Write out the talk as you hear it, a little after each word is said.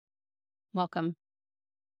Welcome.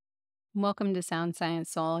 Welcome to Sound Science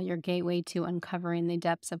Soul, your gateway to uncovering the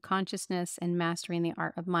depths of consciousness and mastering the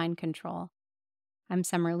art of mind control. I'm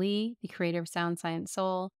Summer Lee, the creator of Sound Science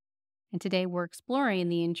Soul, and today we're exploring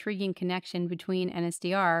the intriguing connection between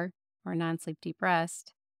NSDR, or non-sleep deep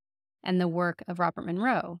rest, and the work of Robert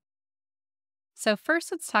Monroe. So first,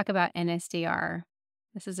 let's talk about NSDR.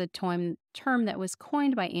 This is a term that was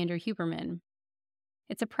coined by Andrew Huberman.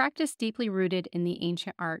 It's a practice deeply rooted in the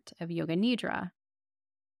ancient art of Yoga Nidra.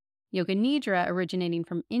 Yoga Nidra, originating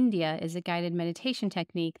from India, is a guided meditation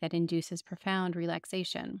technique that induces profound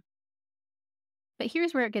relaxation. But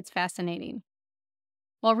here's where it gets fascinating.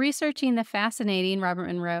 While researching the fascinating Robert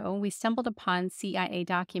Monroe, we stumbled upon CIA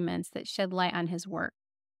documents that shed light on his work.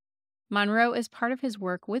 Monroe, as part of his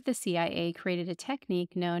work with the CIA, created a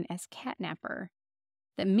technique known as Catnapper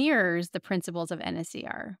that mirrors the principles of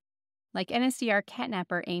NSDR. Like NSDR,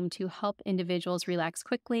 Catnapper aimed to help individuals relax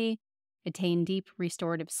quickly, attain deep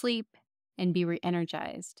restorative sleep, and be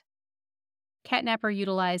re-energized. Catnapper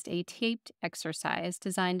utilized a taped exercise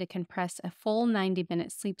designed to compress a full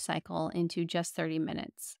 90-minute sleep cycle into just 30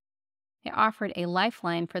 minutes. It offered a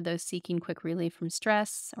lifeline for those seeking quick relief from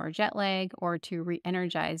stress or jet lag or to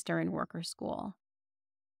re-energize during work or school.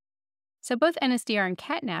 So both NSDR and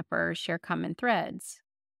Catnapper share common threads: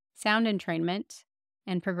 sound entrainment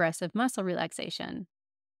and progressive muscle relaxation,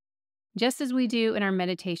 just as we do in our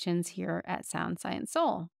meditations here at Sound Science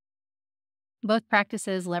Soul. Both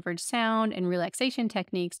practices leverage sound and relaxation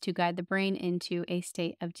techniques to guide the brain into a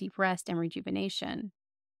state of deep rest and rejuvenation.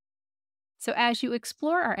 So as you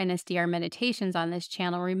explore our NSDR meditations on this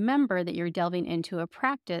channel, remember that you're delving into a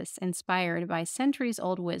practice inspired by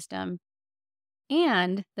centuries-old wisdom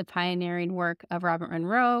and the pioneering work of Robert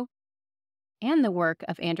Monroe and the work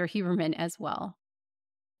of Andrew Huberman as well.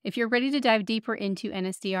 If you're ready to dive deeper into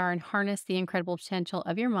NSDR and harness the incredible potential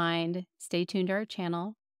of your mind, stay tuned to our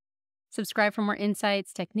channel. Subscribe for more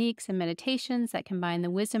insights, techniques, and meditations that combine the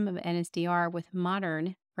wisdom of NSDR with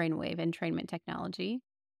modern brainwave entrainment technology.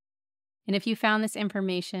 And if you found this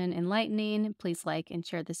information enlightening, please like and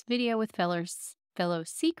share this video with fellow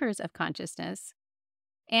seekers of consciousness.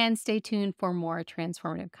 And stay tuned for more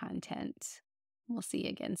transformative content. We'll see you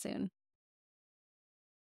again soon.